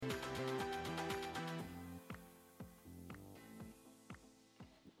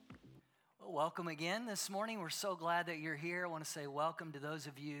Welcome again this morning. We're so glad that you're here. I want to say welcome to those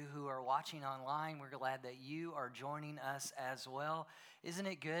of you who are watching online. We're glad that you are joining us as well. Isn't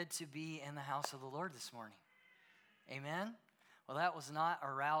it good to be in the house of the Lord this morning? Amen? Well, that was not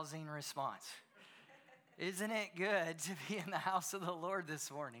a rousing response. Isn't it good to be in the house of the Lord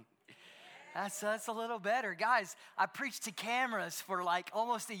this morning? That's a little better. Guys, I preached to cameras for like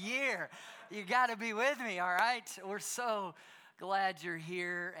almost a year. You got to be with me, all right? We're so glad you're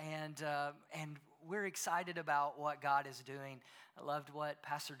here, and we're excited about what God is doing. I loved what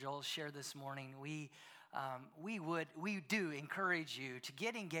Pastor Joel shared this morning. We do encourage you to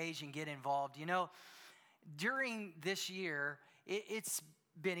get engaged and get involved. You know, during this year, it's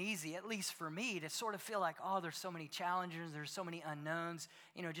been easy, at least for me, to sort of feel like, oh, there's so many challenges, there's so many unknowns,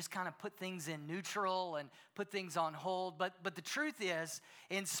 you know, just kind of put things in neutral and put things on hold. But the truth is,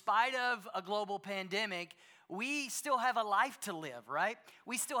 in spite of a global pandemic, we still have a life to live, right?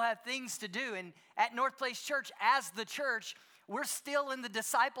 We still have things to do. And at North Place Church, as the church, we're still in the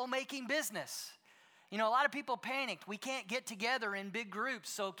disciple-making business. You know, a lot of people panicked. We can't get together in big groups,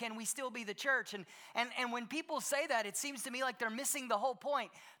 so can we still be the church? And when people say that, it seems to me like they're missing the whole point.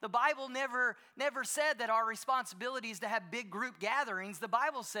 The Bible never said that our responsibility is to have big group gatherings. The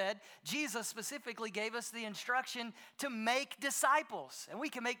Bible said, Jesus specifically gave us the instruction to make disciples. And we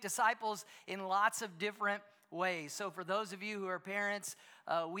can make disciples in lots of different ways. So for those of you who are parents,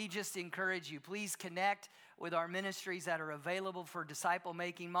 we just encourage you, please connect with our ministries that are available for disciple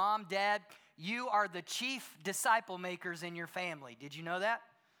making. Mom, Dad, you are the chief disciple makers in your family. Did you know that?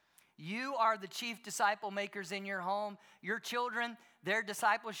 You are the chief disciple makers in your home. Your children, their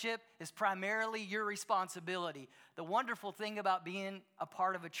discipleship is primarily your responsibility. The wonderful thing about being a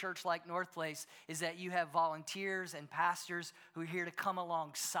part of a church like North Place is that you have volunteers and pastors who are here to come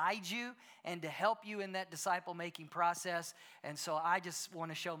alongside you and to help you in that disciple-making process. And so I just want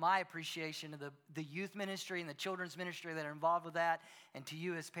to show my appreciation of the youth ministry and the children's ministry that are involved with that. And to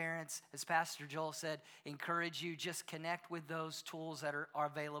you as parents, as Pastor Joel said, encourage you, just connect with those tools that are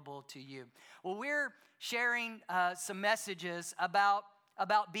available to you. Well, we're sharing some messages about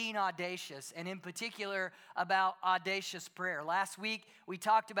being audacious, and in particular about audacious prayer. Last week, we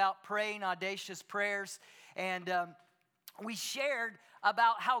talked about praying audacious prayers, and we shared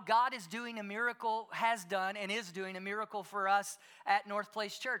about how God is doing a miracle, has done, and is doing a miracle for us at North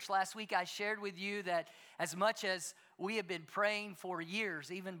Place Church. Last week, I shared with you that as much as we have been praying for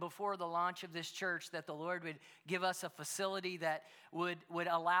years, even before the launch of this church, that the Lord would give us a facility that would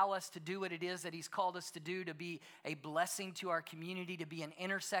allow us to do what it is that He's called us to do, to be a blessing to our community, to be an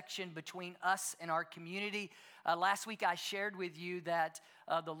intersection between us and our community. Last week I shared with you that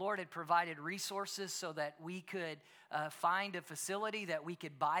the Lord had provided resources so that we could find a facility, that we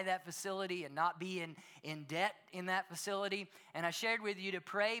could buy that facility and not be in debt in that facility. And I shared with you to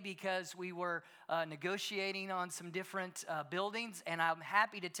pray because we were negotiating on some different buildings. And I'm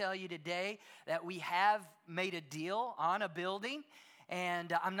happy to tell you today that we have made a deal on a building.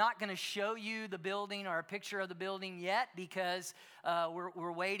 And I'm not going to show you the building or a picture of the building yet because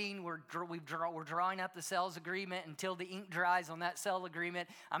we're waiting. We're drawing up the sales agreement. Until the ink dries on that sale agreement,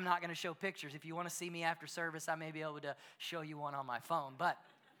 I'm not going to show pictures. If you want to see me after service, I may be able to show you one on my phone. But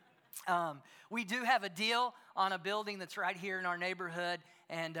we do have a deal on a building that's right here in our neighborhood,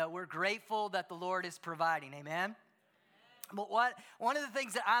 and we're grateful that the Lord is providing. Amen? But one of the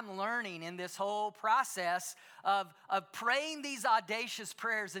things that I'm learning in this whole process of praying these audacious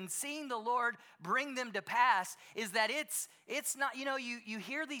prayers and seeing the Lord bring them to pass is that it's not, you know, you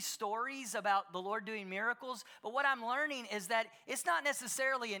hear these stories about the Lord doing miracles, but what I'm learning is that it's not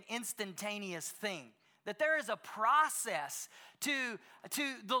necessarily an instantaneous thing. That there is a process to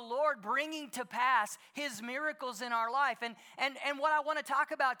the Lord bringing to pass His miracles in our life. And what I want to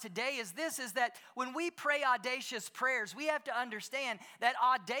talk about today is that when we pray audacious prayers, we have to understand that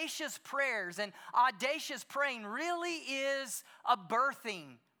audacious prayers and audacious praying really is a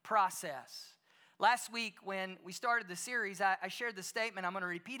birthing process. Last week when we started the series, I shared the statement. I'm going to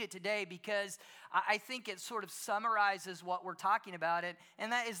repeat it today because I think it sort of summarizes what we're talking about.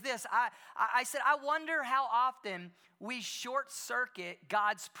 And that is this. I said, I wonder how often we short circuit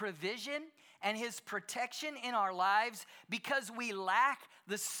God's provision and His protection in our lives because we lack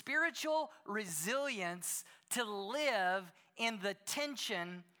the spiritual resilience to live in the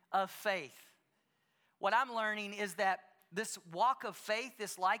tension of faith. What I'm learning is that this walk of faith,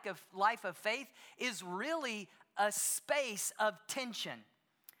 this life of faith, is really a space of tension.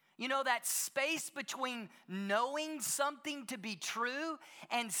 You know, that space between knowing something to be true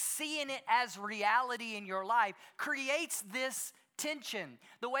and seeing it as reality in your life creates this tension.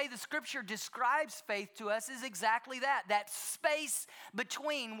 The way the scripture describes faith to us is exactly that space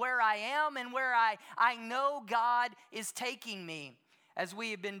between where I am and where I know God is taking me. As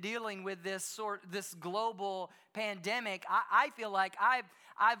we have been dealing with this global pandemic, I feel like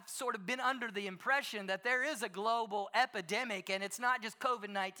I've sort of been under the impression that there is a global epidemic, and it's not just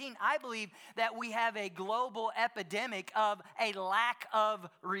COVID-19. I believe that we have a global epidemic of a lack of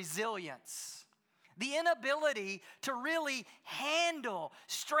resilience. The inability to really handle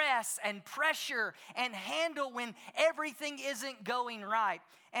stress and pressure and handle when everything isn't going right.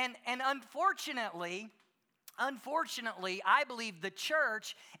 And unfortunately, I believe the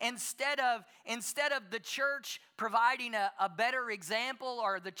church, instead of the church providing a better example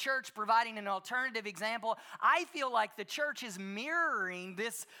or the church providing an alternative example, I feel like the church is mirroring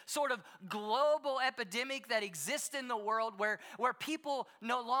this sort of global epidemic that exists in the world where people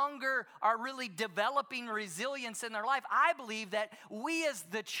no longer are really developing resilience in their life. I believe that we as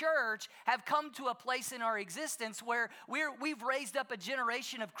the church have come to a place in our existence where we've raised up a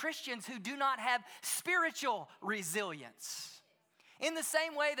generation of Christians who do not have spiritual resilience. In the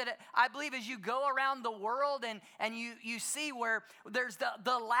same way that I believe as you go around the world and you see where there's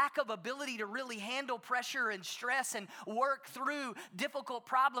the lack of ability to really handle pressure and stress and work through difficult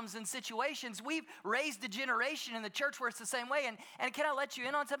problems and situations, we've raised a generation in the church where it's the same way. And can I let you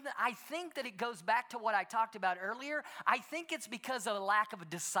in on something? I think that it goes back to what I talked about earlier. I think it's because of a lack of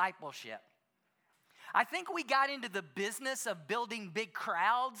discipleship. I think we got into the business of building big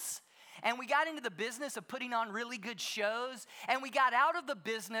crowds, and we got into the business of putting on really good shows, and we got out of the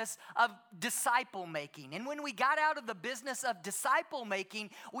business of disciple making. And when we got out of the business of disciple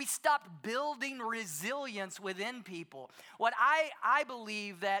making, we stopped building resilience within people. What I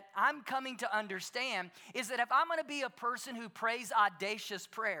believe that I'm coming to understand is that if I'm going to be a person who prays audacious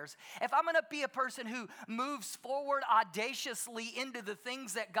prayers, if I'm going to be a person who moves forward audaciously into the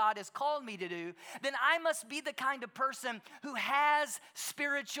things that God has called me to do, then I must be the kind of person who has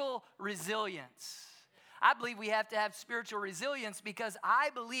spiritual resilience. I believe we have to have spiritual resilience because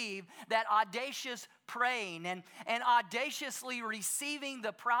I believe that audacious praying and audaciously receiving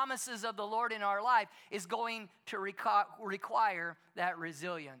the promises of the Lord in our life is going to require that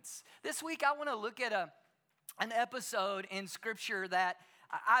resilience. This week I want to look at an episode in Scripture that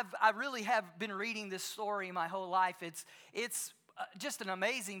I really have been reading this story my whole life. It's just an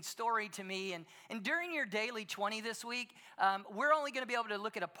amazing story to me. And during your Daily 20 this week, we're only going to be able to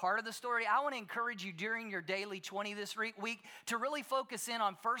look at a part of the story. I want to encourage you during your Daily 20 this week to really focus in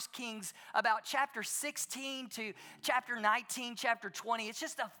on 1 Kings about chapter 16 to chapter 19, chapter 20. It's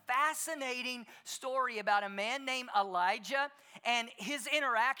just a fascinating story about a man named Elijah and his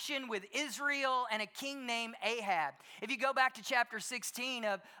interaction with Israel and a king named Ahab. If you go back to chapter 16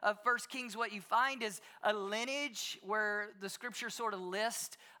 of 1 Kings, what you find is a lineage where the scripture sort of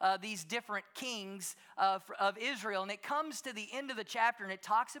lists these different kings of Israel. And it comes to the end of the chapter and it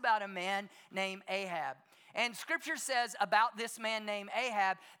talks about a man named Ahab. And scripture says about this man named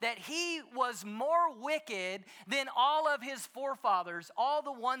Ahab that he was more wicked than all of his forefathers, all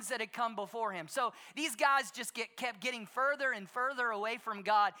the ones that had come before him. So these guys just kept getting further and further away from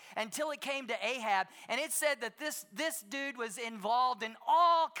God until it came to Ahab. And it said that this dude was involved in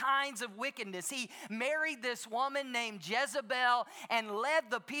all kinds of wickedness. He married this woman named Jezebel and led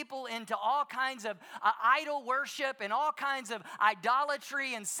the people into all kinds of idol worship and all kinds of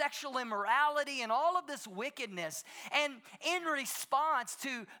idolatry and sexual immorality and all of this wickedness. And in response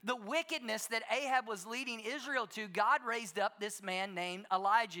to the wickedness that Ahab was leading Israel to, God raised up this man named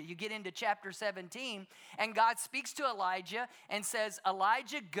Elijah. You get into chapter 17, and God speaks to Elijah and says,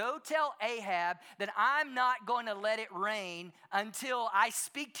 Elijah, go tell Ahab that I'm not going to let it rain until I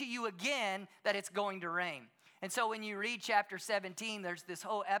speak to you again that it's going to rain. And so when you read chapter 17, there's this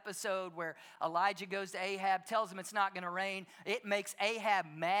whole episode where Elijah goes to Ahab, tells him it's not going to rain. It makes Ahab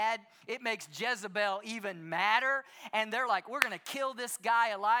mad. It makes Jezebel even madder. And they're like, we're going to kill this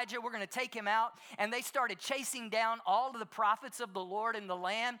guy, Elijah. We're going to take him out. And they started chasing down all of the prophets of the Lord in the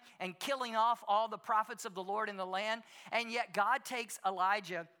land and killing off all the prophets of the Lord in the land. And yet God takes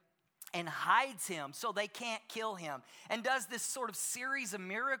Elijah and hides him so they can't kill him, and does this sort of series of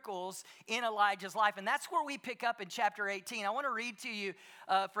miracles in Elijah's life. And that's where we pick up in chapter 18. I want to read to you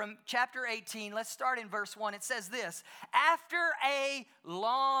from chapter 18. Let's start in verse 1. It says this: after a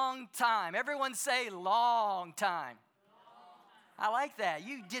long time. Everyone say long time. I like that.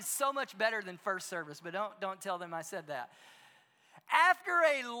 You did so much better than first service, but don't tell them I said that. After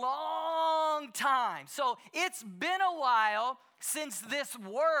a long time. So it's been a while since this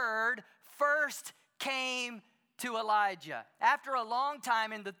word first came to Elijah. After a long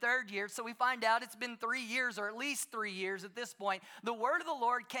time in the third year, so we find out it's been 3 years, or at least 3 years at this point, the word of the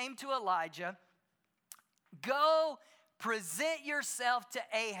Lord came to Elijah. Go present yourself to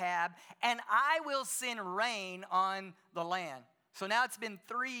Ahab, and I will send rain on the land. So now it's been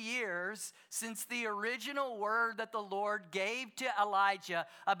 3 years since the original word that the Lord gave to Elijah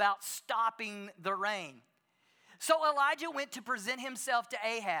about stopping the rain. So Elijah went to present himself to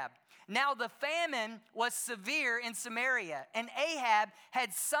Ahab. Now the famine was severe in Samaria, and Ahab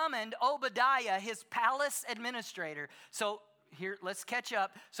had summoned Obadiah, his palace administrator. So here, let's catch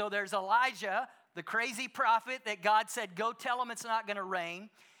up. So there's Elijah, the crazy prophet that God said, go tell him it's not going to rain.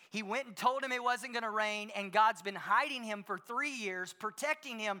 He went and told him it wasn't going to rain, and God's been hiding him for 3 years,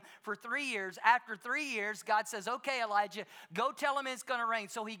 protecting him for 3 years. After 3 years, God says, okay, Elijah, go tell him it's going to rain.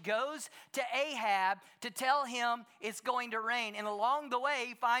 So he goes to Ahab to tell him it's going to rain. And along the way,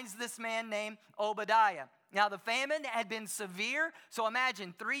 he finds this man named Obadiah. Now, the famine had been severe, so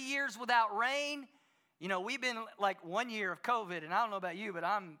imagine 3 years without rain. You know, we've been like 1 year of COVID, and I don't know about you, but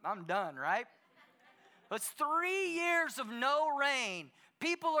I'm done, right? It's 3 years of no rain.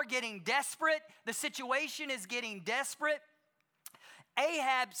 People are getting desperate. The situation is getting desperate.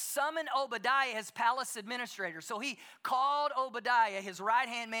 Ahab summoned Obadiah, his palace administrator. So he called Obadiah, his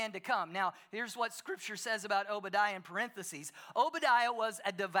right-hand man, to come. Now, here's what Scripture says about Obadiah in parentheses. Obadiah was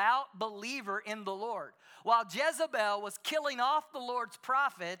a devout believer in the Lord. While Jezebel was killing off the Lord's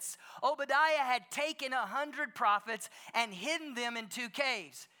prophets, Obadiah had taken 100 prophets and hidden them in 2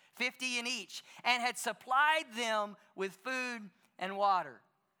 caves, 50 in each, and had supplied them with food and water.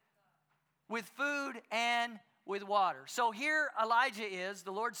 With food and with water. So here Elijah is.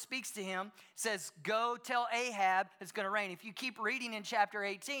 The Lord speaks to him, says, go tell Ahab it's going to rain. If you keep reading in chapter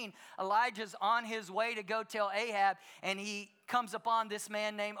 18, Elijah's on his way to go tell Ahab, and he comes upon this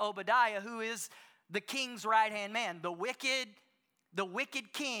man named Obadiah, who is the king's right-hand man. The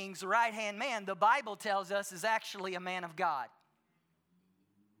wicked king's right-hand man, the Bible tells us, is actually a man of God.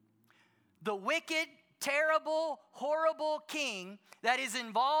 The wicked, terrible, horrible king that is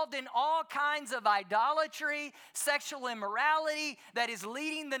involved in all kinds of idolatry, sexual immorality, that is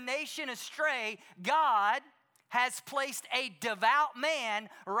leading the nation astray, God has placed a devout man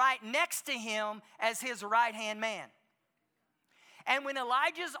right next to him as his right-hand man. And when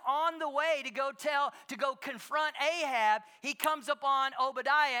Elijah's on the way to go confront Ahab, he comes upon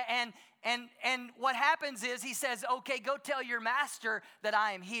Obadiah, and what happens is he says, okay, go tell your master that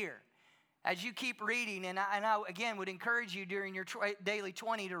I am here. As you keep reading, and I again would encourage you during your daily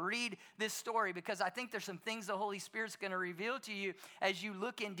 20 to read this story, because I think there's some things the Holy Spirit's going to reveal to you as you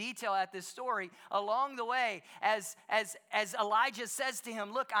look in detail at this story. Along the way, as Elijah says to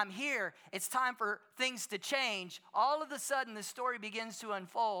him, look, I'm here. It's time for things to change. All of a sudden, the story begins to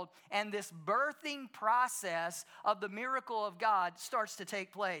unfold, and this birthing process of the miracle of God starts to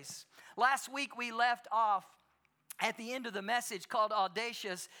take place. Last week, we left off at the end of the message called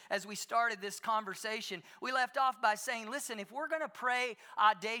Audacious. As we started this conversation, we left off by saying, listen, if we're going to pray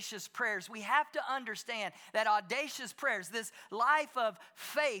audacious prayers, we have to understand that audacious prayers, this life of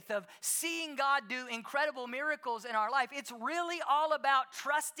faith, of seeing God do incredible miracles in our life, it's really all about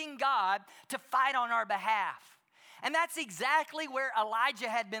trusting God to fight on our behalf. And that's exactly where Elijah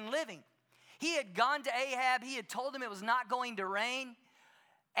had been living. He had gone to Ahab. He had told him it was not going to rain.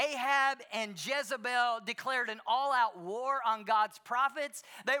 Ahab and Jezebel declared an all-out war on God's prophets.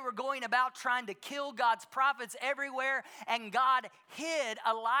 They were going about trying to kill God's prophets everywhere, and God hid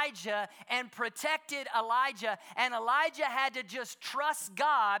Elijah and protected Elijah, and Elijah had to just trust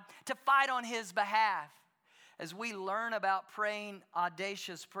God to fight on his behalf. As we learn about praying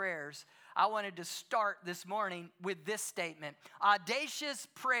audacious prayers, I wanted to start this morning with this statement. Audacious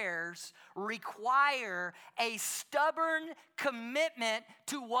prayers require a stubborn commitment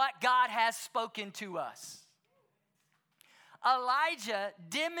to what God has spoken to us. Elijah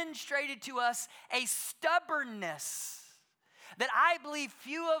demonstrated to us a stubbornness that I believe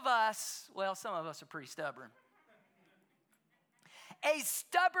few of us, well, some of us are pretty stubborn. A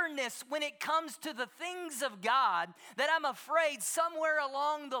stubbornness when it comes to the things of God that I'm afraid somewhere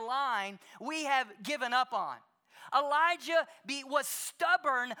along the line we have given up on. Elijah was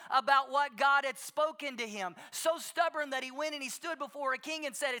stubborn about what God had spoken to him. So stubborn that he went and he stood before a king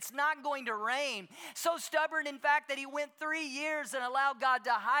and said, it's not going to rain. So stubborn, in fact, that he went 3 years and allowed God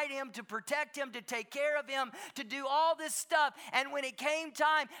to hide him, to protect him, to take care of him, to do all this stuff. And when it came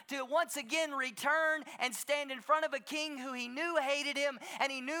time to once again return and stand in front of a king who he knew hated him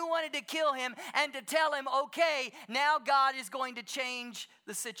and he knew wanted to kill him, and to tell him, okay, now God is going to change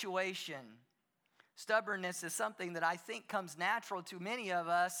the situation. Stubbornness is something that I think comes natural to many of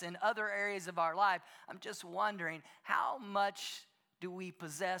us in other areas of our life. I'm just wondering, how much do we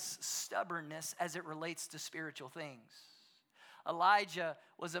possess stubbornness as it relates to spiritual things? Elijah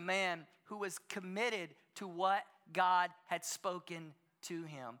was a man who was committed to what God had spoken to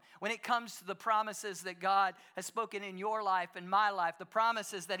him. When it comes to the promises that God has spoken in your life and my life, the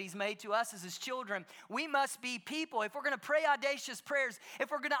promises that he's made to us as his children, we must be people. If we're going to pray audacious prayers,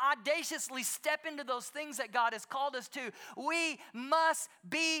 if we're going to audaciously step into those things that God has called us to, we must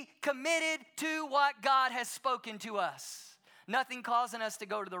be committed to what God has spoken to us. Nothing causing us to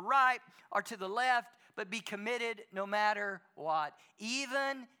go to the right or to the left, but be committed no matter what,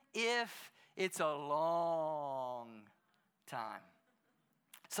 even if it's a long time.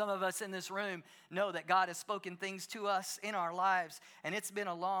 Some of us in this room know that God has spoken things to us in our lives, and it's been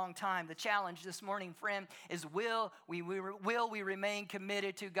a long time. The challenge this morning, friend, is will we remain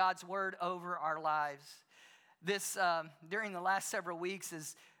committed to God's word over our lives? This during the last several weeks,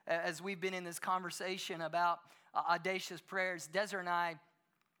 as we've been in this conversation about audacious prayers, Desiree and I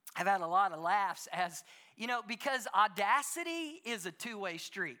have had a lot of laughs because audacity is a two-way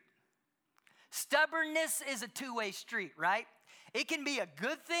street. Stubbornness is a two-way street, right? It can be a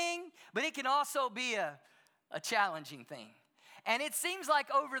good thing, but it can also be a challenging thing. And it seems like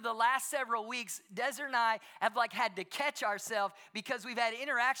over the last several weeks, Desiree and I have had to catch ourselves because we've had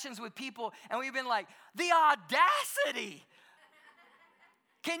interactions with people and we've been like, the audacity.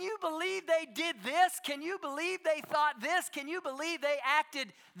 Can you believe they did this? Can you believe they thought this? Can you believe they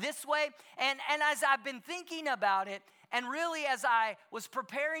acted this way? And as I've been thinking about it, and really, as I was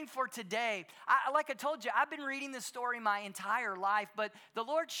preparing for today, like I told you, I've been reading this story my entire life, but the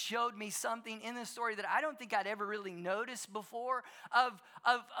Lord showed me something in this story that I don't think I'd ever really noticed before of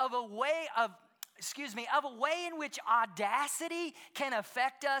a way in which audacity can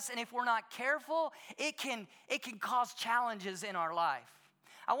affect us, and if we're not careful, it can cause challenges in our life.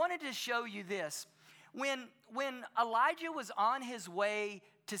 I wanted to show you this. When Elijah was on his way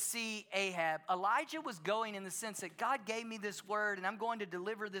to see Ahab, Elijah was going in the sense that God gave me this word and I'm going to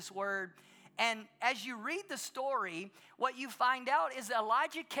deliver this word. And as you read the story, what you find out is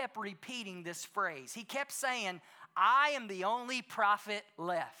Elijah kept repeating this phrase. He kept saying, I am the only prophet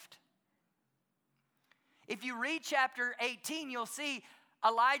left. If you read chapter 18, you'll see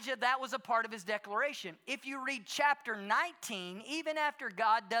Elijah, that was a part of his declaration. If you read chapter 19, even after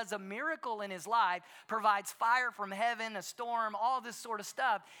God does a miracle in his life, provides fire from heaven, a storm, all this sort of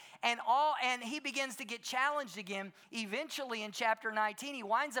stuff, and he begins to get challenged again, eventually in chapter 19, he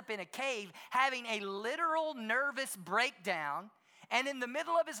winds up in a cave having a literal nervous breakdown. And in the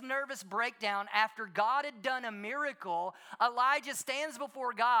middle of his nervous breakdown, after God had done a miracle, Elijah stands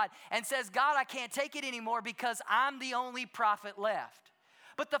before God and says, God, I can't take it anymore because I'm the only prophet left.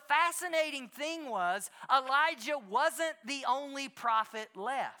 But the fascinating thing was, Elijah wasn't the only prophet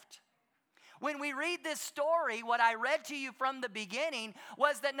left. When we read this story, what I read to you from the beginning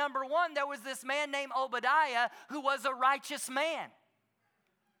was that, number one, there was this man named Obadiah who was a righteous man.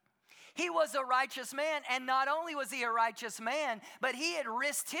 He was a righteous man, and not only was he a righteous man, but he had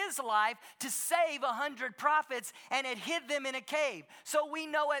risked his life to save 100 prophets and had hid them in a cave. So we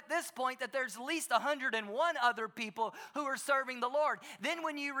know at this point that there's at least 101 other people who are serving the Lord. Then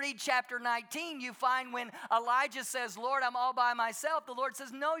when you read chapter 19, you find when Elijah says, Lord, I'm all by myself, the Lord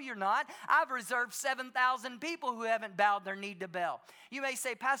says, no, you're not. I've reserved 7,000 people who haven't bowed their knee to Baal. You may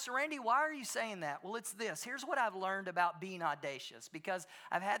say, Pastor Randy, why are you saying that? Well, it's this. Here's what I've learned about being audacious, because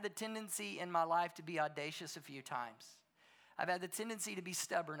I've had the tendency in my life to be audacious a few times. I've had the tendency to be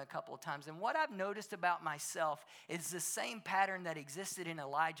stubborn a couple of times. And what I've noticed about myself is the same pattern that existed in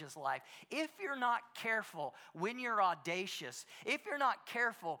Elijah's life. If you're not careful when you're audacious, if you're not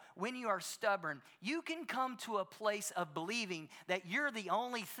careful when you are stubborn, you can come to a place of believing that you're the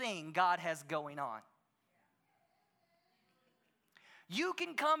only thing God has going on. You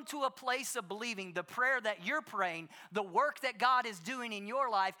can come to a place of believing the prayer that you're praying, the work that God is doing in your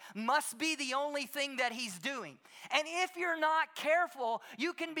life must be the only thing that He's doing. And if you're not careful,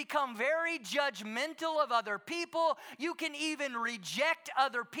 you can become very judgmental of other people. You can even reject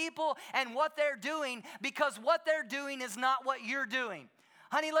other people and what they're doing because what they're doing is not what you're doing.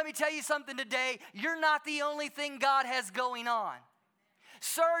 Honey, let me tell you something today. You're not the only thing God has going on.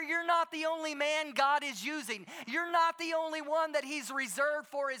 Sir, you're not the only man God is using. You're not the only one that He's reserved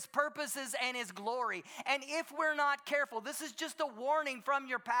for His purposes and His glory. And if we're not careful, this is just a warning from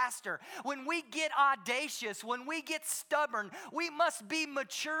your pastor. When we get audacious, when we get stubborn, we must be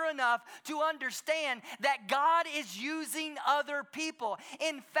mature enough to understand that God is using other people.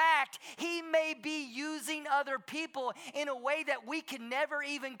 In fact, He may be using other people in a way that we can never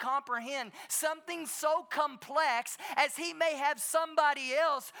even comprehend. Something so complex as He may have somebody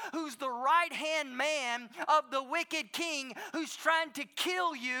else who's the right-hand man of the wicked king who's trying to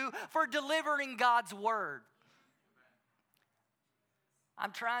kill you for delivering God's word.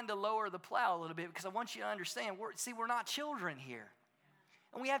 I'm trying to lower the plow a little bit because I want you to understand, we're not children here.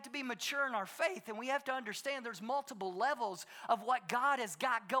 And we have to be mature in our faith, and we have to understand there's multiple levels of what God has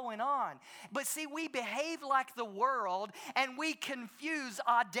got going on. But see, we behave like the world, and we confuse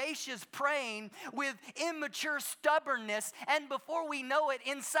audacious praying with immature stubbornness. And before we know it,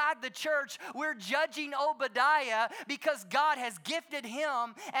 inside the church, we're judging Obadiah because God has gifted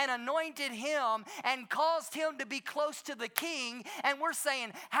him and anointed him and caused him to be close to the king. And we're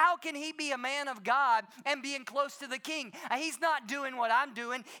saying, how can he be a man of God and being close to the king? He's not doing what I'm doing.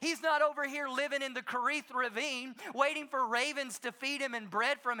 He's not over here living in the Kerith ravine waiting for ravens to feed him and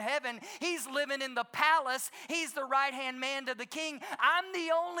bread from heaven. He's living in the palace. He's the right-hand man to the king. I'm the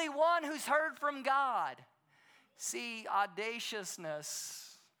only one who's heard from God. See, audaciousness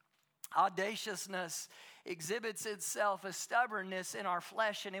exhibits itself as stubbornness in our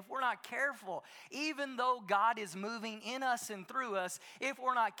flesh. And if we're not careful, even though God is moving in us and through us, if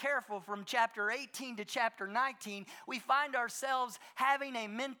we're not careful, from chapter 18 to chapter 19, we find ourselves having a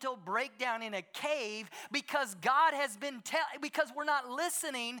mental breakdown in a cave because because we're not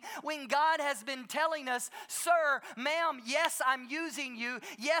listening when God has been telling us, sir, ma'am, yes, I'm using you.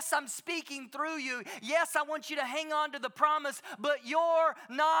 Yes, I'm speaking through you. Yes, I want you to hang on to the promise, but you're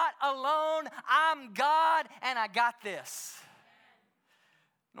not alone. I'm God. And I got this.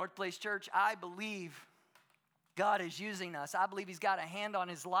 North Place Church, I believe God is using us. I believe He's got a hand on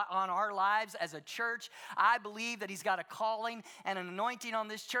our lives as a church. I believe that He's got a calling and an anointing on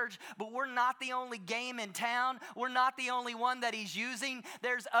this church, but we're not the only game in town. We're not the only one that He's using.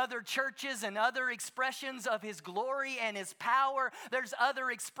 There's other churches and other expressions of His glory and His power. There's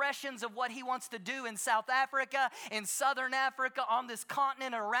other expressions of what He wants to do in South Africa, in Southern Africa, on this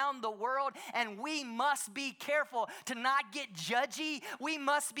continent, around the world, and we must be careful to not get judgy. We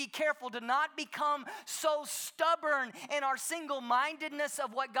must be careful to not become so stubborn in our single-mindedness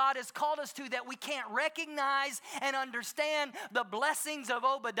of what God has called us to that we can't recognize and understand the blessings of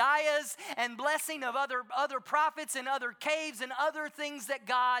Obadiah's and blessing of other prophets and other caves and other things that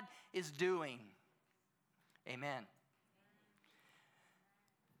God is doing. Amen.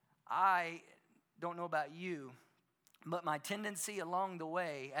 I don't know about you, but my tendency along the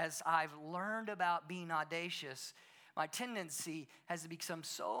way, as I've learned about being audacious, my tendency has become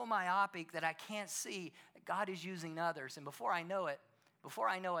so myopic that I can't see that God is using others. And before I know it,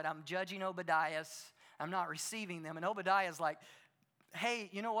 I'm judging Obadiah's. I'm not receiving them. And Obadiah's like, hey,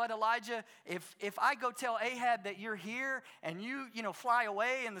 you know what, Elijah? If I go tell Ahab that you're here and you fly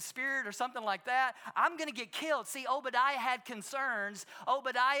away in the spirit or something like that, I'm going to get killed. See, Obadiah had concerns.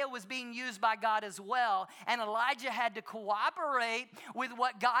 Obadiah was being used by God as well. And Elijah had to cooperate with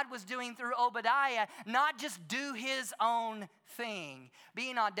what God was doing through Obadiah, not just do his own thing.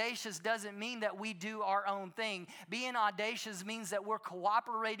 Being audacious doesn't mean that we do our own thing. Being audacious means that we're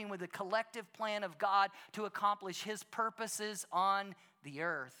cooperating with the collective plan of God to accomplish His purposes on the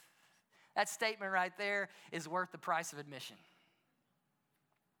earth. That statement right there is worth the price of admission.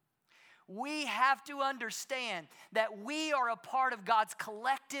 We have to understand that we are a part of God's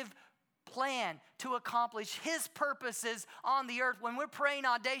collective plan to accomplish His purposes on the earth. When we're praying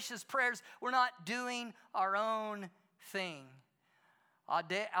audacious prayers, we're not doing our own thing.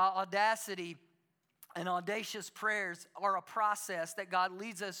 Audacity and audacious prayers are a process that God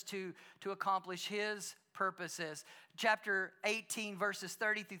leads us to accomplish His purposes. Chapter 18, verses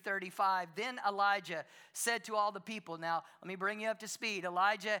 30 through 35. Then Elijah said to all the people, now let me bring you up to speed.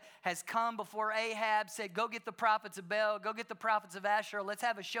 Elijah has come before Ahab, said, go get the prophets of Baal, go get the prophets of Asherah. Let's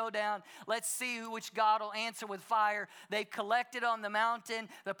have a showdown. Let's see which God will answer with fire. They've collected on the mountain.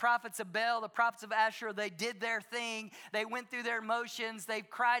 The prophets of Baal, the prophets of Asherah, they did their thing. They went through their motions. They've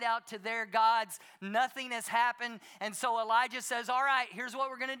cried out to their gods. Nothing has happened. And so Elijah says, all right, here's what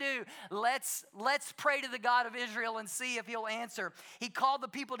we're going to do. Let's pray to the God of Israel and see if He'll answer. He called the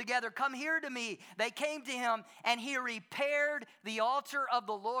people together. Come here to me. They came to him, and he repaired the altar of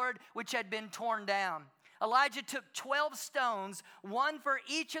the Lord which had been torn down. Elijah took 12 stones, one for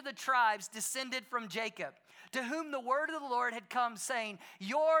each of the tribes descended from Jacob, to whom the word of the Lord had come, saying,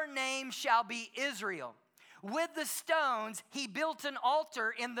 "Your name shall be Israel." With the stones, he built an altar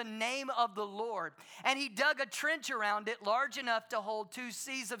in the name of the Lord, and he dug a trench around it large enough to hold 2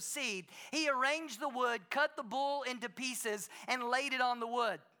 seahs of seed. He arranged the wood, cut the bull into pieces, and laid it on the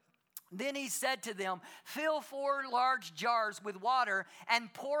wood. Then he said to them, "Fill 4 large jars with water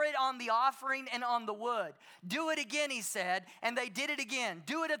and pour it on the offering and on the wood." "Do it again," he said, and they did it again.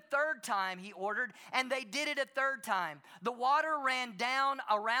 "Do it a 3rd time," he ordered, and they did it a 3rd time. The water ran down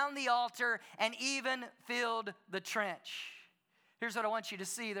around the altar and even filled the trench. Here's what I want you to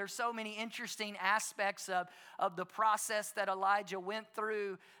see. There's so many interesting aspects of the process that Elijah went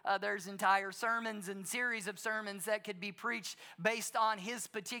through. There's entire sermons and series of sermons that could be preached based on his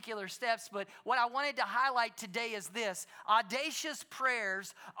particular steps. But what I wanted to highlight today is this: audacious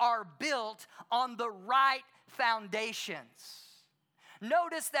prayers are built on the right foundations.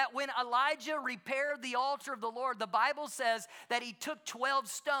 Notice that when Elijah repaired the altar of the Lord, the Bible says that he took 12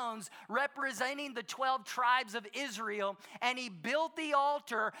 stones representing the 12 tribes of Israel, and he built the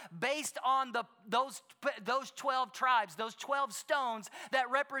altar based on those 12 tribes, those 12 stones that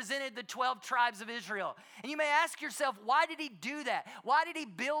represented the 12 tribes of Israel. And you may ask yourself, why did he do that? Why did he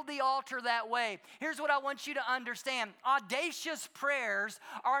build the altar that way? Here's what I want you to understand. Audacious prayers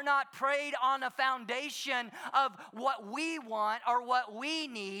are not prayed on a foundation of what we want or what we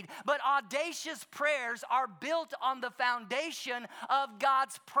need, but audacious prayers are built on the foundation of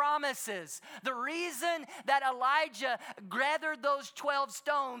God's promises. The reason that Elijah gathered those 12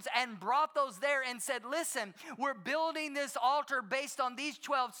 stones and brought those there and said, "Listen, we're building this altar based on these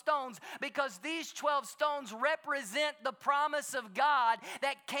 12 stones because these 12 stones represent the promise of God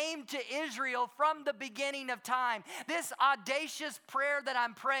that came to Israel from the beginning of time." This audacious prayer that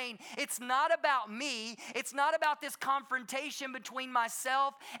I'm praying, it's not about me. It's not about this confrontation between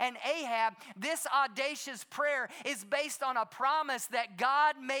myself and Ahab. This audacious prayer is based on a promise that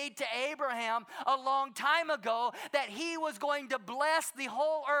God made to Abraham a long time ago, that he was going to bless the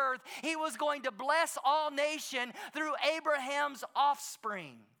whole earth. He was going to bless all nation through Abraham's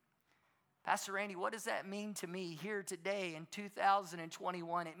offspring. Pastor Randy, what does that mean to me here today in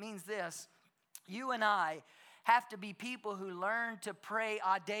 2021? It means this: you and I have to be people who learn to pray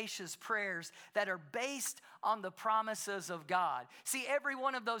audacious prayers that are based on the promises of God. See, every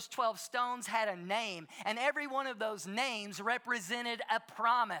one of those 12 stones had a name, and every one of those names represented a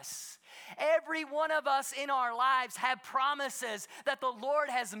promise. Every one of us in our lives have promises that the Lord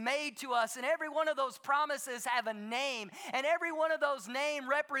has made to us, and every one of those promises have a name, and every one of those names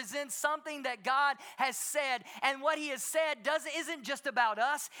represents something that God has said. And what he has said isn't just about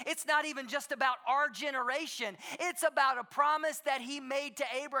us. It's not even just about our generation. It's about a promise that he made to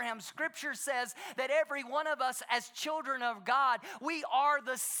Abraham. Scripture says that every one of us as children of God, we are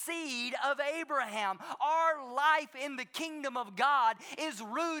the seed of Abraham. Our life in the kingdom of God is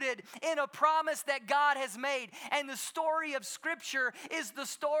rooted in a promise that God has made. And the story of Scripture is the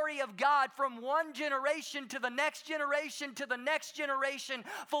story of God from one generation to the next generation to the next generation,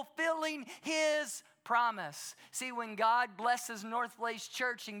 fulfilling his promise. See, when God blesses North Place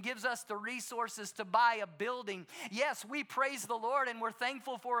Church and gives us the resources to buy a building, yes, we praise the Lord and we're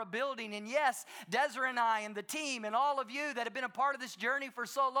thankful for a building. And yes, Desiree and I and the team and all of you that have been a part of this journey for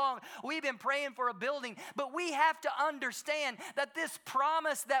so long, we've been praying for a building. But we have to understand that this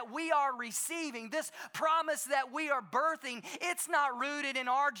promise that we are receiving, this promise that we are birthing, it's not rooted in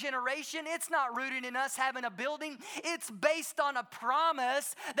our generation. It's not rooted in us having a building. It's based on a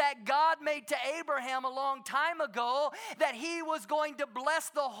promise that God made to Abraham a long time ago, that he was going to bless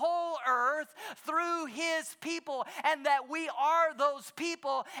the whole earth through his people, and that we are those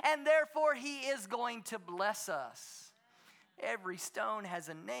people, and therefore he is going to bless us. Every stone has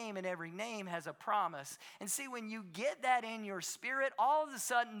a name, and every name has a promise. And see, when you get that in your spirit, all of a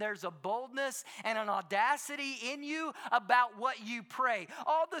sudden there's a boldness and an audacity in you about what you pray.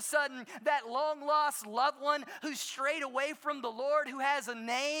 All of a sudden, that long-lost loved one who's strayed away from the Lord, who has a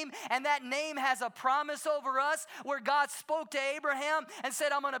name, and that name has a promise over us, where God spoke to Abraham and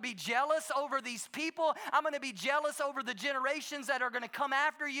said, "I'm going to be jealous over these people. I'm going to be jealous over the generations that are going to come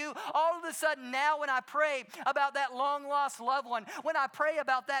after you." All of a sudden now, when I pray about that long-lost loved loved one, when I pray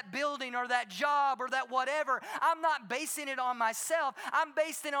about that building or that job or that whatever, I'm not basing it on myself. I'm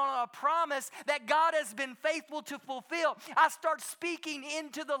basing it on a promise that God has been faithful to fulfill. I start speaking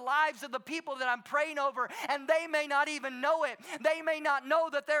into the lives of the people that I'm praying over, and they may not even know it. They may not know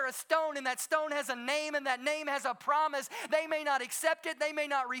that they're a stone, and that stone has a name, and that name has a promise. They may not accept it. They may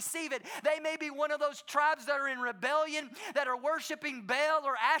not receive it. They may be one of those tribes that are in rebellion, that are worshiping Baal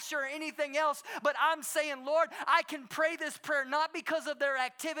or Asher or anything else. But I'm saying, Lord, I can pray this prayer not because of their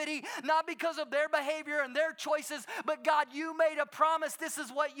activity, not because of their behavior and their choices, but God, you made a promise. This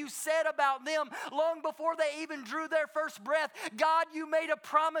is what you said about them long before they even drew their first breath. God, you made a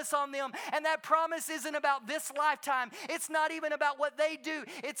promise on them, and that promise isn't about this lifetime. It's not even about what they do.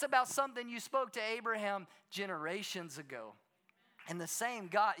 It's about something you spoke to Abraham generations ago. And the same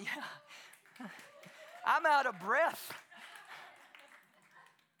God, yeah, I'm out of breath.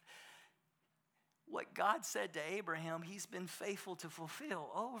 What God said to Abraham, he's been faithful to fulfill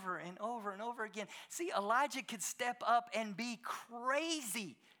over and over and over again. See, Elijah could step up and be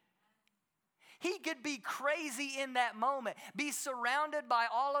crazy. He could be crazy in that moment, be surrounded by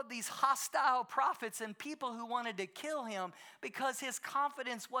all of these hostile prophets and people who wanted to kill him because his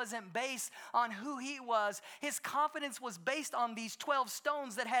confidence wasn't based on who he was. His confidence was based on these 12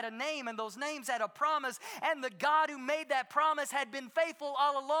 stones that had a name, and those names had a promise, and the God who made that promise had been faithful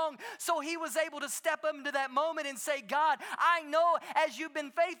all along. So he was able to step up into that moment and say, God, I know as you've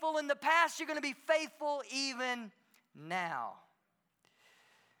been faithful in the past, you're going to be faithful even now.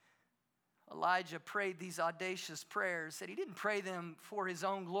 Elijah prayed these audacious prayers, and he didn't pray them for his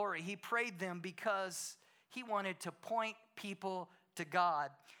own glory. He prayed them because he wanted to point people to God.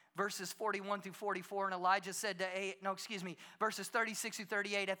 Verses 41 through 44, and Elijah said to, verses 36 through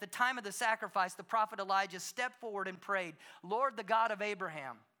 38, at the time of the sacrifice, the prophet Elijah stepped forward and prayed, Lord, the God of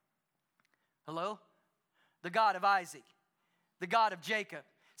Abraham, hello? The God of Isaac, the God of Jacob.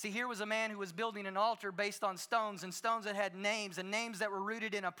 See, here was a man who was building an altar based on stones, and stones that had names, and names that were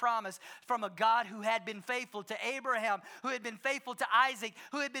rooted in a promise from a God who had been faithful to Abraham, who had been faithful to Isaac,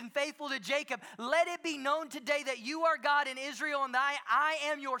 who had been faithful to Jacob. Let it be known today that you are God in Israel, and I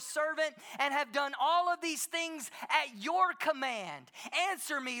am your servant, and have done all of these things at your command.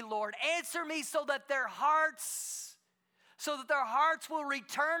 Answer me, Lord. Answer me so that their hearts will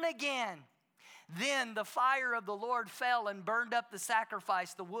return again. Then the fire of the Lord fell and burned up the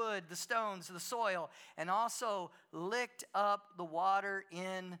sacrifice, the wood, the stones, the soil, and also licked up the water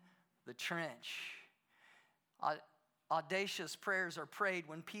in the trench. Audacious prayers are prayed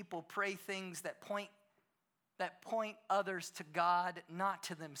when people pray things that point others to God, not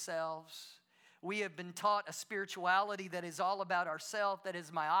to themselves. We have been taught a spirituality that is all about ourselves, that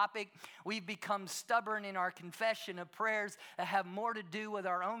is myopic. We've become stubborn in our confession of prayers that have more to do with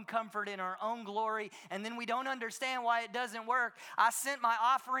our own comfort and our own glory, and then we don't understand why it doesn't work. I sent my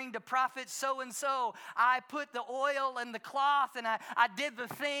offering to prophet so-and-so. I put the oil and the cloth, and I did the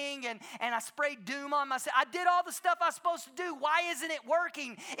thing, and I sprayed doom on myself. I did all the stuff I was supposed to do. Why isn't it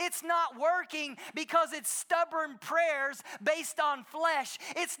working? It's not working because it's stubborn prayers based on flesh.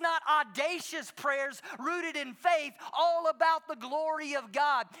 It's not audacious prayers rooted in faith, all about the glory of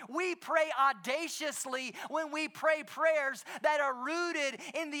God. We pray audaciously when we pray prayers that are rooted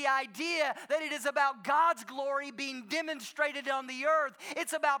in the idea that it is about God's glory being demonstrated on the earth.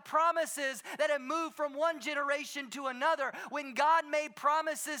 It's about promises that have moved from one generation to another. When God made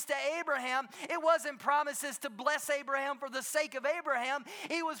promises to Abraham, it wasn't promises to bless Abraham for the sake of Abraham.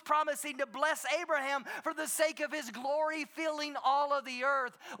 He was promising to bless Abraham for the sake of his glory filling all of the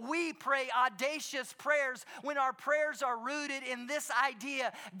earth. We pray audacious prayers when our prayers are rooted in this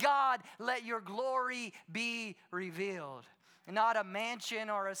idea, God, let your glory be revealed. Not a mansion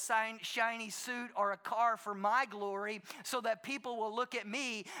or a shiny suit or a car for my glory so that people will look at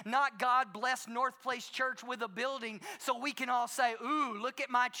me. Not God bless North Place Church with a building so we can all say, ooh, look at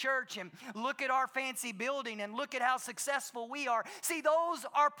my church and look at our fancy building and look at how successful we are. See, those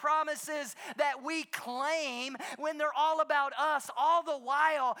are promises that we claim when they're all about us. All the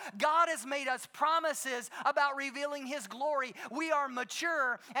while, God has made us promises about revealing his glory. We are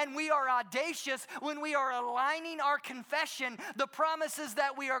mature and we are audacious when we are aligning our confession, the promises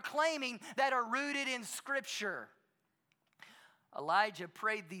that we are claiming that are rooted in Scripture. Elijah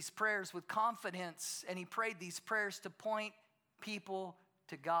prayed these prayers with confidence, and he prayed these prayers to point people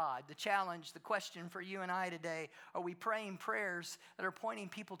to God. The challenge, the question for you and I today, are we praying prayers that are pointing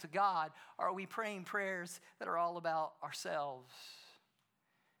people to God, or are we praying prayers that are all about ourselves?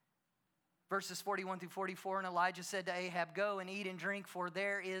 Verses 41 through 44, and Elijah said to Ahab, go and eat and drink, for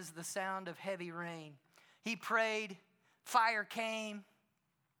there is the sound of heavy rain. He prayed. Fire came.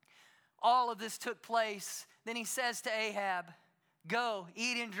 All of this took place. then he says to Ahab, "Go,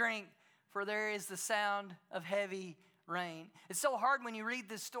 eat and drink, for there is the sound of heavy rain." It's so hard when you read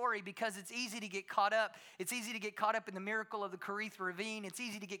this story because it's easy to get caught up. It's easy to get caught up in the miracle of the Kerith Ravine. It's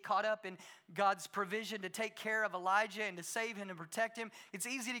easy to get caught up in God's provision to take care of Elijah and to save him and protect him. It's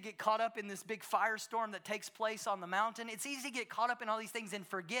easy to get caught up in this big firestorm that takes place on the mountain. It's easy to get caught up in all these things and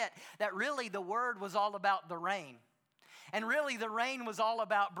forget that really the word was all about the rain. And really, the rain was all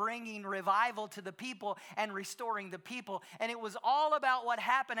about bringing revival to the people and restoring the people. And it was all about what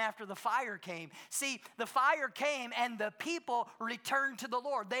happened after the fire came. See, the fire came and the people returned to the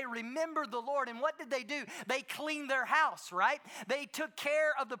Lord. They remembered the Lord. And what did they do? They cleaned their house, right? They took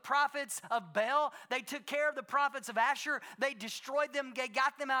care of the prophets of Baal. They took care of the prophets of Asher. They destroyed them. They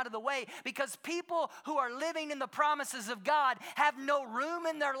got them out of the way. Because people who are living in the promises of God have no room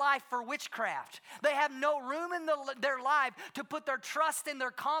in their life for witchcraft. They have no room in their life to put their trust and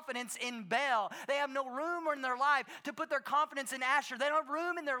their confidence in Baal. They have no room in their life to put their confidence in Asher. They don't have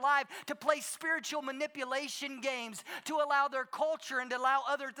room in their life to play spiritual manipulation games, to allow their culture and to allow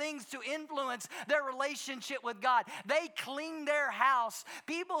other things to influence their relationship with God. They clean their house.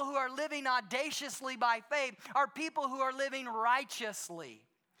 People who are living audaciously by faith are people who are living righteously.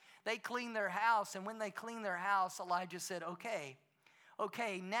 They clean their house, and when they clean their house, Elijah said,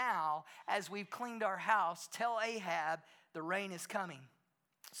 Okay, now, as we've cleaned our house, tell Ahab the rain is coming.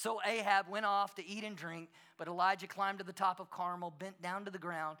 So Ahab went off to eat and drink, but Elijah climbed to the top of Carmel, bent down to the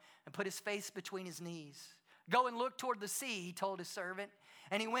ground, and put his face between his knees. "Go and look toward the sea," he told his servant.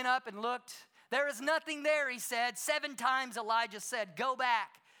 And he went up and looked. "There is nothing there," he said. 7 times Elijah said, "Go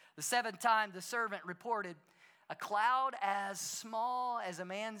back." The 7th time the servant reported, "A cloud as small as a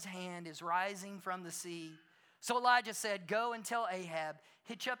man's hand is rising from the sea." So Elijah said, "Go and tell Ahab,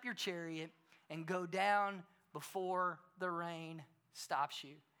 hitch up your chariot and go down before the rain stops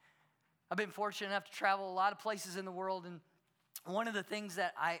you." I've been fortunate enough to travel a lot of places in the world, and one of the things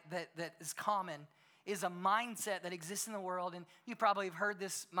that is common is a mindset that exists in the world, and you probably have heard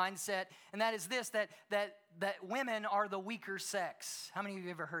this mindset, and that is this, that women are the weaker sex. How many of you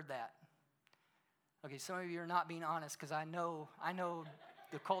have ever heard that? Okay, some of you are not being honest because I know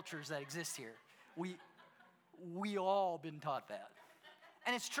the cultures that exist here. We all been taught that.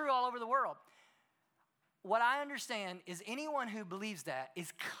 And it's true all over the world. What I understand is anyone who believes that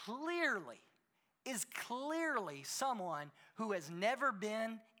is clearly someone who has never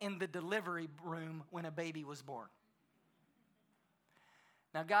been in the delivery room when a baby was born.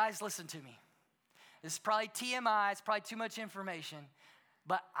 Now, guys, listen to me. This is probably TMI. It's probably too much information.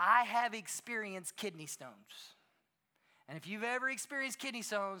 But I have experienced kidney stones. And if you've ever experienced kidney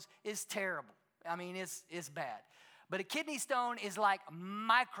stones, it's terrible. I mean, it's bad. But a kidney stone is like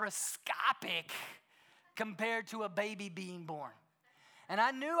microscopic compared to a baby being born. And I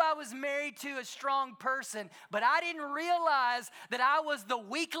knew I was married to a strong person, but I didn't realize that I was the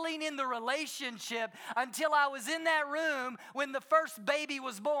weakling in the relationship until I was in that room when the first baby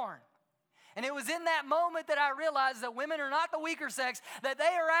was born. And it was in that moment that I realized that women are not the weaker sex, that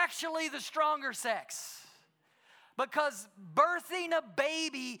they are actually the stronger sex. Because birthing a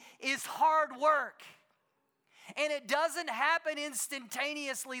baby is hard work. And it doesn't happen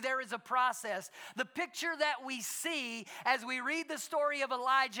instantaneously. There is a process. The picture that we see as we read the story of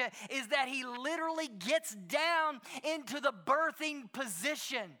Elijah is that he literally gets down into the birthing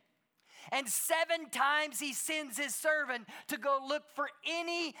position. And 7 times he sends his servant to go look for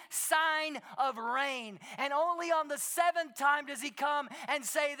any sign of rain. And only on the 7th time does he come and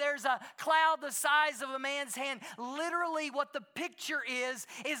say there's a cloud the size of a man's hand. Literally what the picture is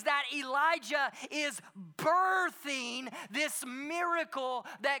that Elijah is birthing this miracle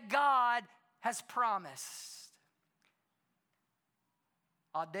that God has promised.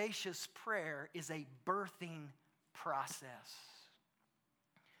 Audacious prayer is a birthing process.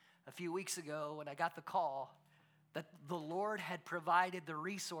 A few weeks ago, when I got the call that the Lord had provided the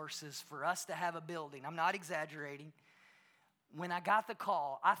resources for us to have a building, I'm not exaggerating. When I got the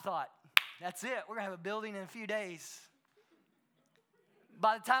call, I thought, that's it. We're going to have a building in a few days.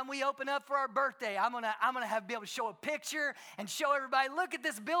 By the time we open up for our birthday, I'm gonna be able to show a picture and show everybody, look at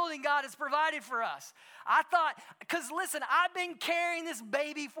this building God has provided for us. I thought, because listen, I've been carrying this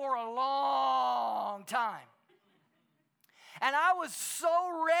baby for a long time. And I was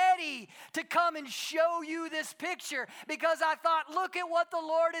so ready to come and show you this picture because I thought, look at what the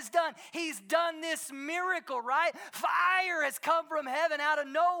Lord has done. He's done this miracle, right? Fire has come from heaven out of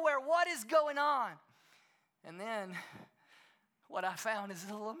nowhere. What is going on? And then what I found is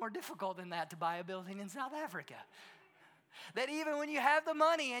a little more difficult than that to buy a building in South Africa. That even when you have the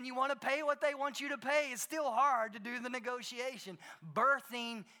money and you want to pay what they want you to pay, it's still hard to do the negotiation.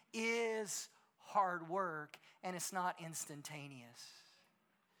 Birthing is hard work, and it's not instantaneous.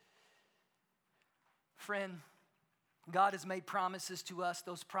 Friend, God has made promises to us,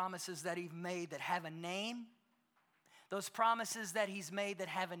 those promises that He's made that have a name. Those promises that He's made that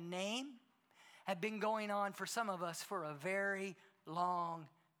have a name have been going on for some of us for a very long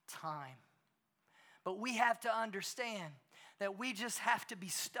time. But we have to understand that we just have to be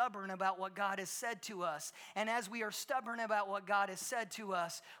stubborn about what God has said to us. And as we are stubborn about what God has said to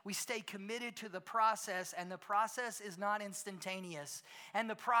us, we stay committed to the process, and the process is not instantaneous. And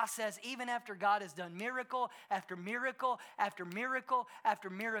the process, even after God has done miracle after miracle after miracle after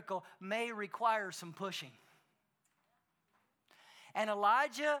miracle, may require some pushing. And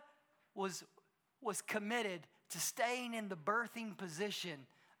Elijah was committed to staying in the birthing position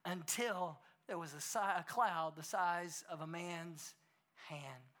until there was a cloud the size of a man's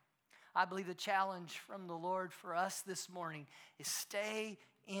hand. I believe the challenge from the Lord for us this morning is stay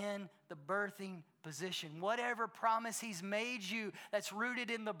in the birthing position. Whatever promise He's made you that's rooted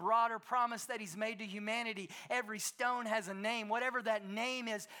in the broader promise that He's made to humanity, every stone has a name. Whatever that name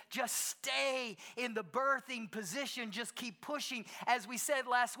is, just stay in the birthing position. Just keep pushing. As we said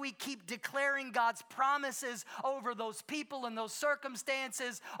last week, keep declaring God's promises over those people and those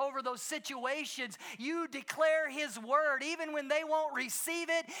circumstances, over those situations. You declare His word even when they won't receive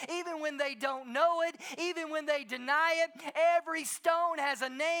it, even when they don't know it, even when they deny it. Every stone has a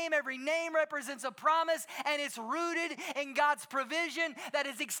name. Every name represents a promise, and it's rooted in God's provision that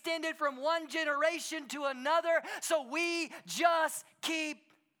is extended from one generation to another. So we just keep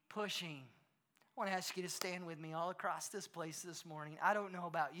pushing. I want to ask you to stand with me all across this place this morning. I don't know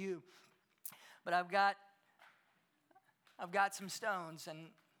about you, but I've got some stones, and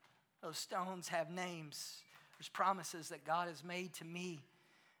those stones have names. There's promises that God has made to me.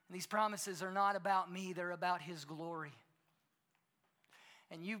 And these promises are not about me, they're about His glory.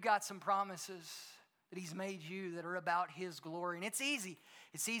 And you've got some promises that He's made you that are about His glory. And it's easy.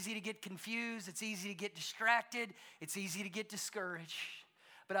 It's easy to get confused. It's easy to get distracted. It's easy to get discouraged.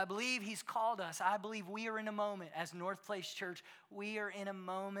 But I believe He's called us. I believe we are in a moment, as North Place Church, we are in a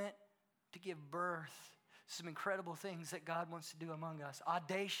moment to give birth to some incredible things that God wants to do among us.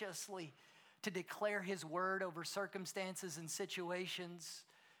 Audaciously, to declare His word over circumstances and situations,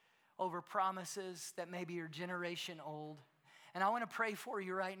 over promises that maybe are generation old. And I want to pray for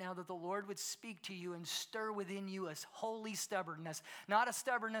you right now that the Lord would speak to you and stir within you a holy stubbornness. Not a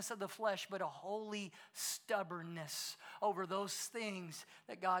stubbornness of the flesh, but a holy stubbornness over those things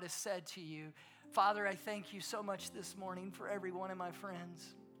that God has said to you. Father, I thank you so much this morning for every one of my friends.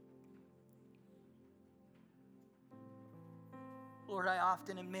 Lord, I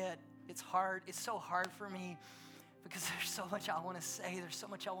often admit it's hard. It's so hard for me because there's so much I want to say. There's so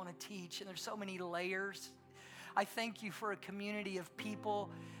much I want to teach, and there's so many layers. I thank you for a community of people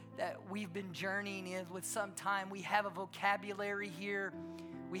that we've been journeying in with some time. We have a vocabulary here.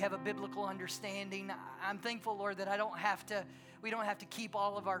 We have a biblical understanding. I'm thankful, Lord, that we don't have to keep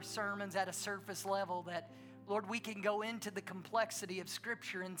all of our sermons at a surface level, that, Lord, we can go into the complexity of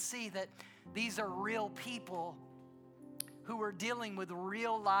Scripture and see that these are real people who are dealing with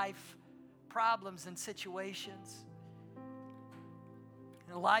real life problems and situations.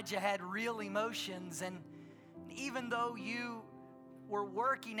 And Elijah had real emotions, and even though you were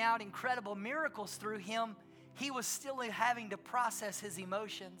working out incredible miracles through him, he was still having to process his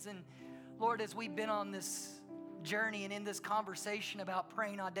emotions. And Lord, as we've been on this journey and in this conversation about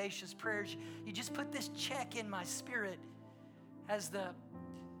praying audacious prayers, you just put this check in my spirit as the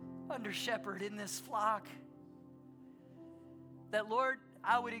under shepherd in this flock. That, Lord,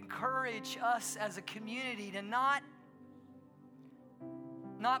 I would encourage us as a community to not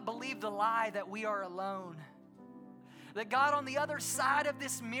believe the lie that we are alone. That God, on the other side of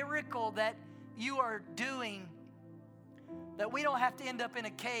this miracle that you are doing, that we don't have to end up in a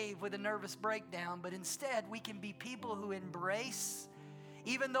cave with a nervous breakdown, but instead we can be people who embrace,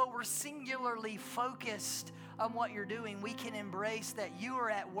 even though we're singularly focused on what you're doing, we can embrace that you are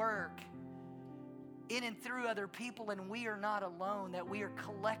at work in and through other people, and we are not alone, that we are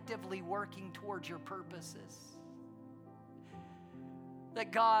collectively working towards your purposes.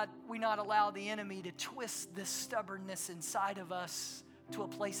 That, God, we not allow the enemy to twist this stubbornness inside of us to a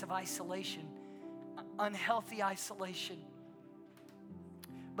place of isolation, unhealthy isolation.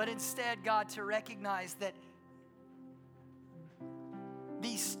 But instead, God, to recognize that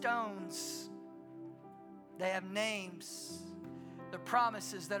these stones, they have names. They're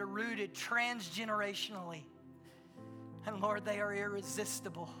promises that are rooted transgenerationally. And Lord, they are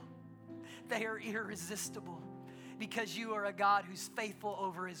irresistible. They are irresistible. Because you are a God who's faithful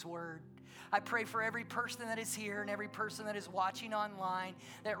over His word. I pray for every person that is here and every person that is watching online,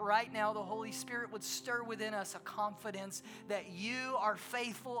 that right now the Holy Spirit would stir within us a confidence that you are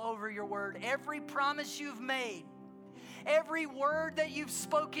faithful over your word. Every promise you've made, every word that you've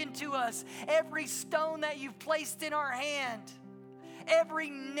spoken to us, every stone that you've placed in our hand, every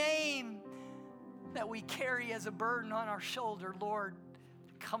name that we carry as a burden on our shoulder, Lord,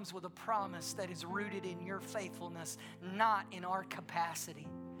 comes with a promise that is rooted in your faithfulness, not in our capacity.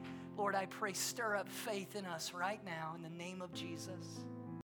 Lord, I pray, stir up faith in us right now in the name of Jesus.